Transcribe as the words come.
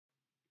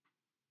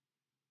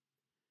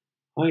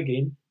Hi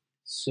again.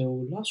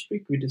 So last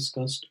week we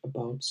discussed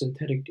about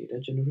synthetic data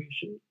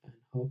generation and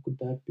how could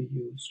that be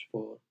used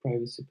for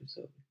privacy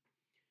preserving.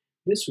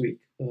 This week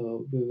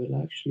we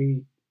will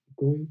actually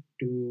going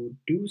to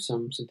do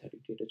some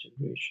synthetic data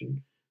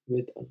generation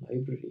with a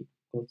library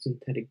called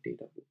Synthetic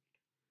Data Vault.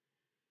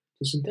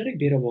 So Synthetic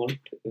Data Vault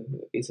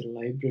is a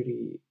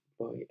library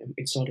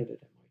it started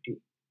at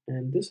MIT,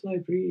 and this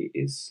library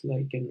is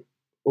like an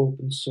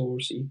open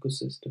source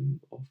ecosystem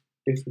of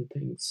different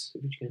things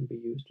which can be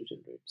used to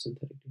generate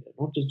synthetic data.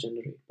 Not just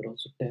generate, but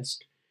also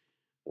test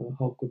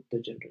how good the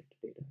generated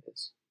data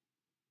is.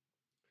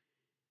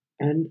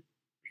 And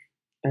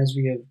as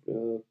we have,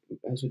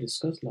 as we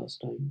discussed last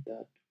time,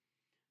 that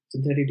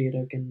synthetic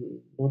data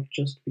can not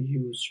just be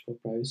used for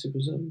privacy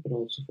preserving, but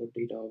also for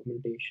data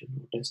augmentation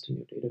or testing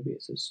your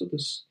databases. So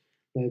this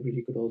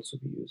library could also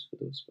be used for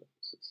those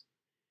purposes.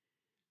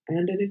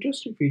 And an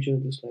interesting feature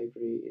of this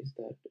library is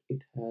that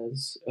it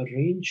has a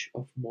range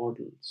of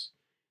models,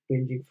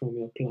 ranging from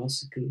your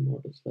classical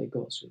models like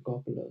Gaussian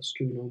Copulas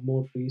to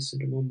more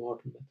recent and more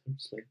modern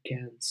methods like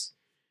GANs,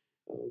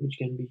 which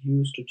can be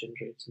used to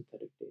generate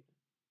synthetic data.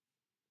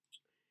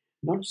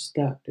 Not just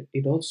that,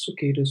 it also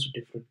caters to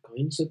different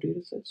kinds of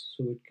datasets.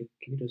 So it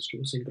caters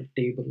to a single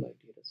table-like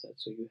dataset.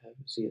 So you have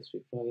a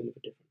CSV file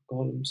with different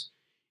columns.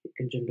 It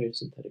can generate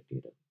synthetic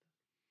data.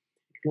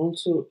 It can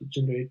also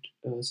generate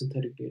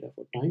synthetic data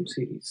for time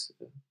series.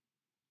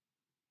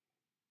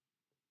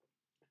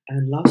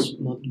 And last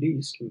but not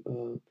least,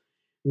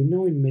 we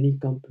know in many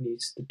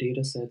companies the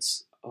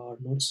datasets are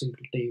not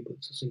single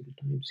tables or single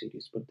time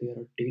series, but they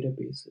are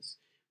databases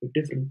with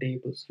different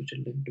tables which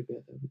are linked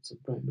together with some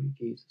primary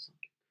keys or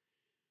something.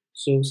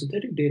 So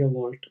Synthetic Data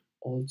Vault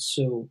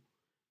also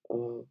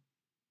uh,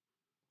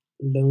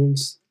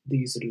 learns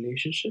these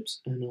relationships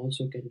and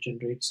also can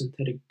generate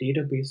synthetic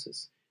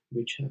databases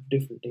which have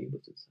different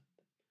tables inside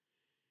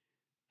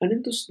them. And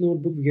in this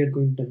notebook, we are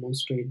going to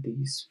demonstrate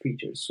these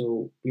features.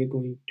 So we are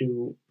going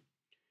to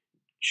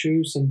show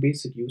you some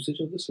basic usage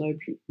of this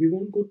library. We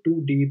won't go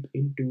too deep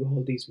into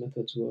how these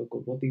methods work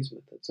or what these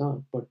methods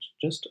are, but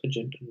just a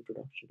gentle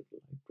introduction to the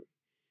library.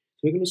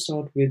 So we're going to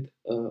start with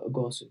a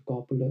Gaussian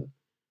Copula,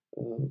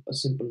 a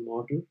simple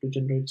model to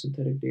generate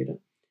synthetic data,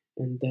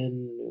 and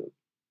then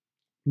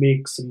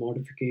make some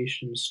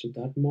modifications to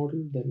that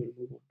model. Then we'll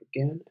move on to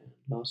GAN, and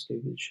lastly,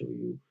 we'll show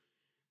you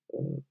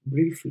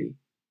briefly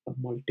a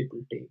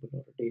multiple table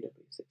or a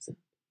database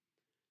example.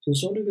 So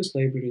installing this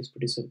library is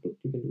pretty simple.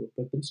 You can do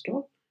a pip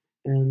install,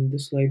 and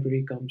this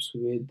library comes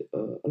with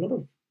a lot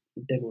of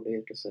demo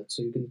datasets.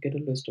 So you can get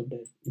a list of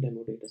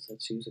demo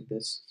datasets using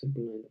this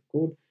simple line of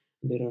code.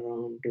 There are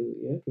around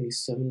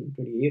 27,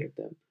 28 of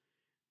them,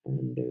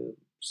 and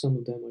some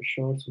of them are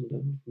short, some of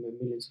them have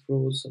millions of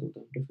rows, some of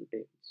them different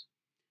tables.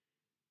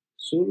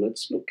 So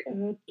let's look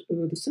at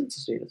the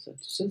census dataset.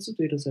 So census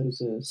dataset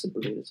is a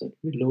simple dataset.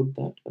 We load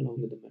that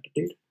along with the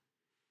metadata.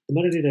 The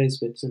metadata is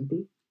very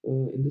simple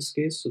in this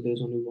case, so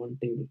there's only one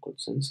table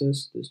called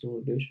census. There's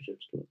no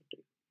relationships to other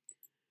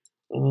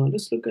tables.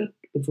 Let's look at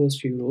the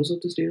first few rows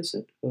of this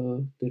dataset.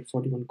 There are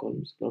 41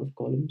 columns, a lot of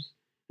columns.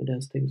 It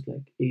has things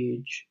like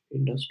age,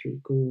 industry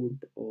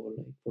code, or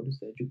like what is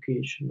the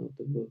education of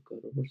the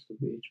worker, or what's the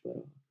wage per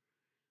hour,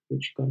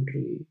 which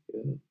country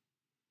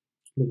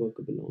the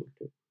worker belonged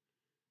to.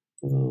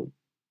 Uh,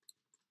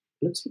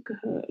 let's look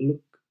at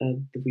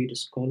the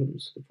various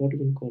columns. The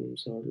 41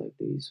 columns are like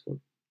these. For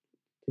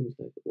things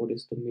like what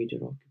is the major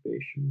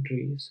occupation,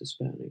 race,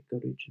 Hispanic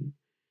origin,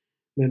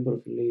 member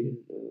of a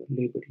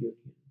labor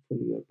union,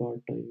 fully or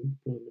part-time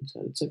employment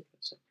style, etc.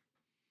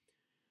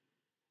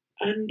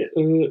 And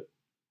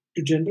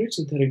to generate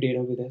synthetic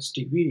data with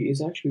SDV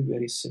is actually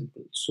very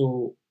simple.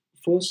 So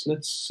first,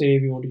 let's say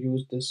we want to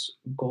use this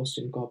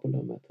Gaussian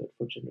Copula method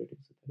for generating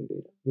synthetic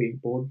data. We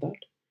import that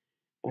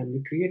and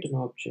we create an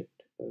object.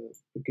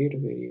 We create a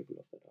variable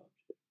of that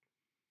object.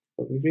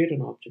 We create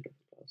an object of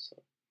the class,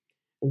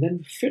 and then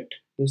we fit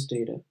this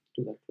data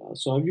to that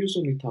class. So I've used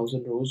only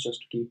 1,000 rows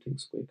just to keep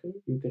things quicker.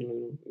 You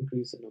can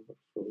increase the number of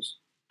rows,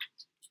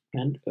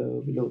 and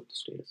we load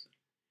this data set.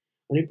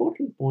 An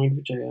important point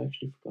which I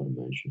actually forgot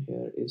to mention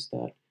here is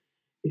that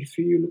if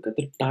you look at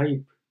the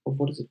type of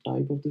what is the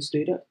type of this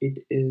data,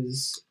 it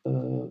is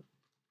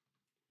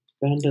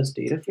pandas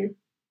data frame.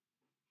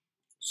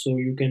 So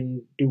you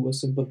can do a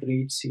simple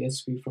read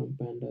CSV from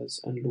pandas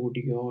and load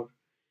your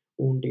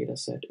own data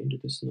set into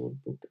this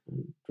notebook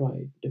and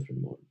try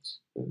different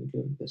models,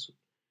 including this one.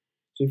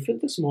 So you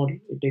fit this model,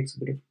 it takes a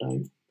bit of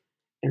time.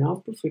 And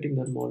after fitting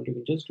that model, you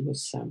can just do a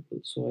sample.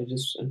 So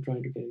I'm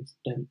trying to get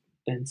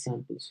 10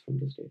 samples from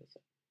this data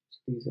set. So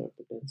these are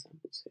the 10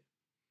 samples here.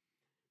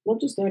 Not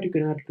just that, you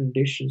can add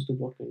conditions to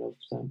what kind of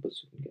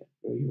samples you can get,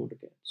 or you want to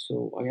get.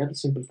 So I add a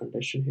simple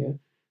condition here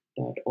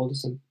that all the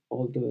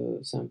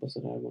samples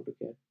that I want to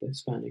get, the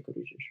Hispanic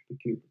origin should be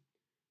Cuban.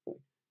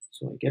 Right?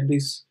 So I get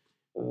this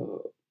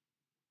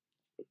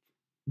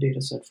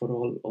data set for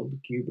all the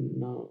Cuban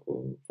now,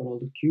 for all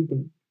the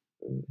Cuban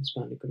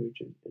Hispanic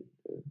origin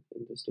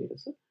in this data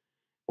set.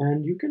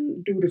 And you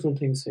can do different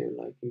things here,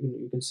 like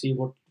you can see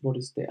what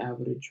is the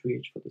average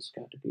wage for this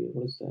category,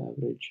 what is the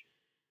average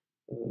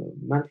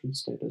marital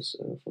status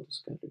for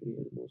this category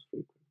are the most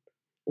frequent,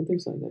 and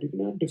things like that. You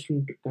can add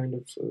different kind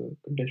of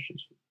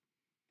conditions.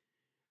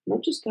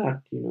 Not just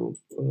that,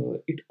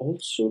 it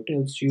also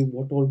tells you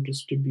what all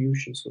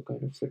distributions were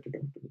kind of fitted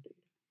onto the data.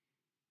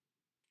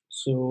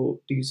 So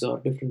these are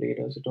different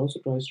data. It also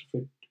tries to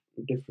fit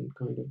different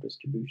kind of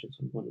distributions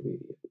on one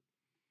variable.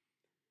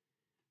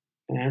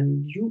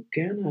 And you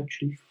can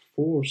actually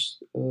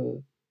force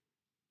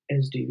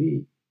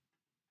SDV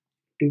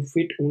to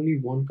fit only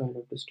one kind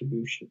of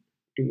distribution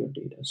to your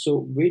data.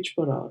 So wage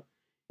per hour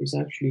is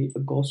actually a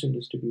Gaussian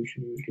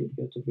distribution usually,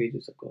 because the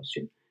wages are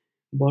Gaussian.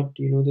 But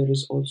there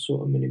is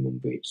also a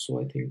minimum wage.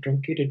 So I think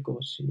truncated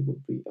Gaussian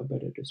would be a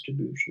better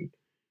distribution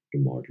to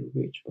model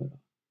wage per hour.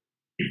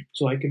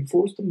 So I can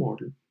force the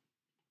model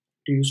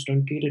to use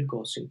truncated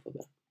Gaussian for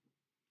that.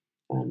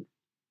 And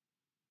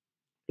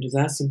it is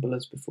as simple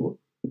as before.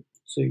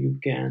 So you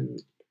can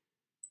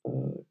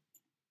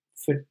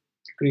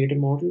create a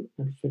model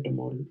and fit a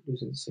model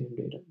using the same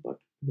data, but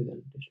with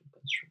an additional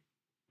constraint.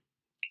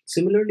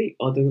 Similarly,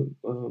 other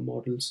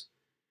models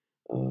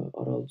are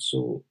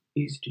also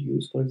easy to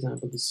use. For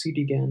example, the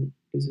cd-gan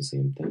is the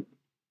same thing.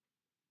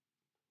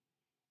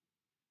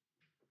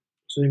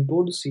 So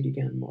import the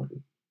cd-gan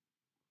model,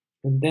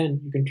 and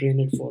then you can train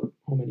it for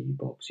how many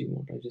epochs you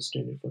want. I just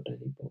trained it for 10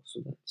 epochs,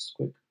 so that's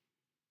quick.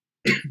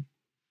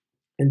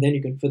 And then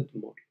you can fit the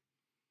model.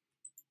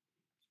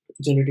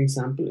 Generating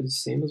sample is the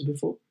same as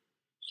before.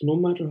 So no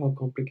matter how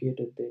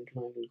complicated the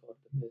underlying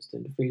algorithm is, the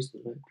interface to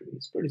the library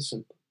is pretty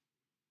simple.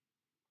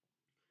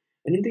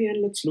 And in the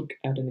end, let's look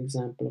at an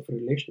example of a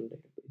relational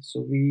database.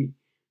 So we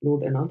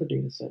load another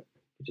dataset,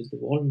 which is the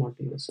Walmart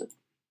dataset.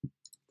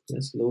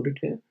 Let's load it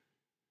here,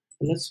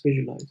 and let's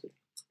visualize it.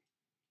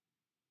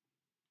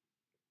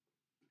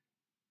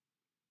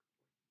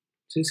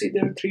 So you see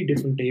there are three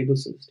different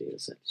tables in this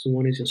dataset. So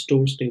one is your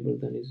stores table,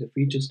 then is your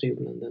features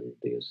table, and then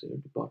there's your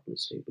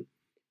departments table.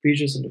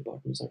 Features and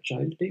departments are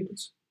child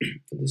tables,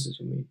 and this is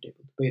your main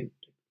table, the parent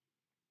table.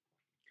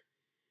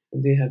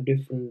 And they have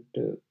different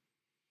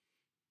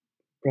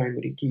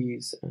primary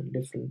keys and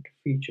different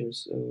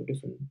features,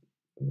 different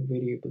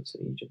variables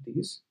in each of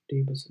these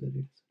tables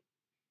in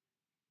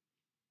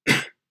the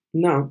dataset.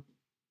 Now,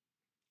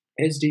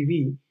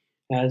 SDV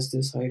has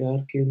this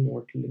hierarchical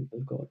modeling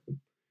algorithm.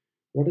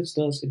 What it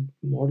does, it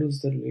models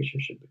the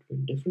relationship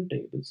between different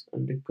tables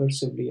and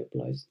recursively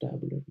applies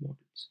tabular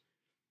models.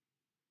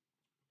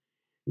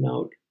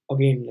 Now,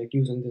 again, like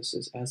using this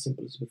is as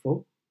simple as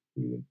before.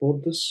 You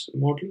import this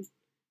model,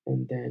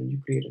 and then you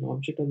create an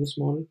object of this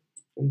model,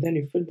 and then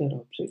you fit that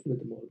object with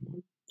the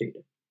model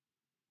data.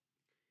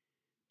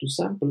 To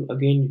sample,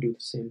 again, you do the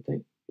same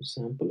thing. You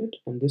sample it,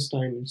 and this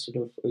time instead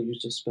of you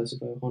just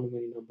specify how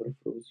many number of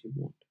rows you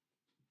want.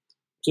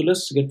 So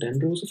let's get 10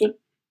 rows of it,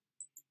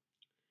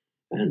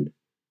 and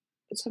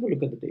let's have a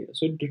look at the data.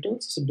 So it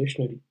returns us a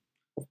dictionary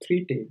of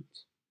 3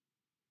 tables.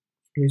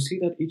 And you see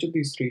that each of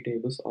these 3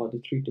 tables are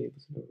the 3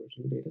 tables in the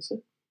original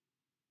dataset,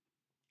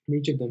 and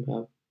each of them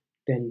have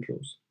 10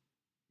 rows.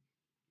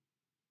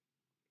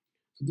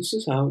 So this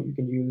is how you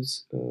can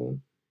use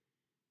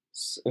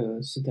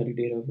synthetic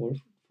data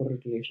evolve for a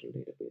relational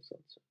database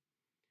also.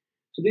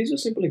 So these are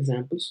simple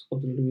examples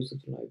of the use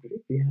of the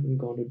library. We haven't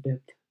gone to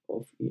depth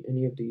of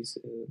any of these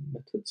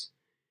methods,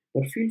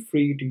 but feel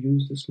free to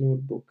use this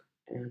notebook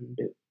and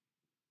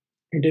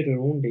edit your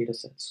own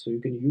datasets. So you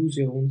can use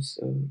your own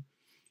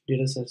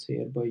datasets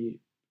here by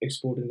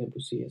exporting them to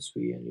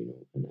CSV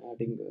and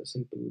adding a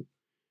simple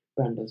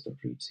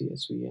pandas.read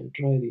CSV and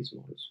try these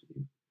models with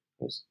you.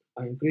 As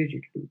I encourage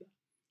you to do that.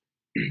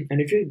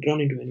 And if you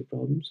run into any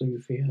problems or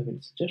if you have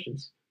any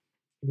suggestions,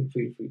 you can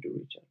feel free to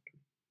reach out to me.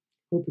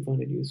 Hope you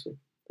found it useful.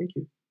 Thank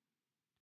you.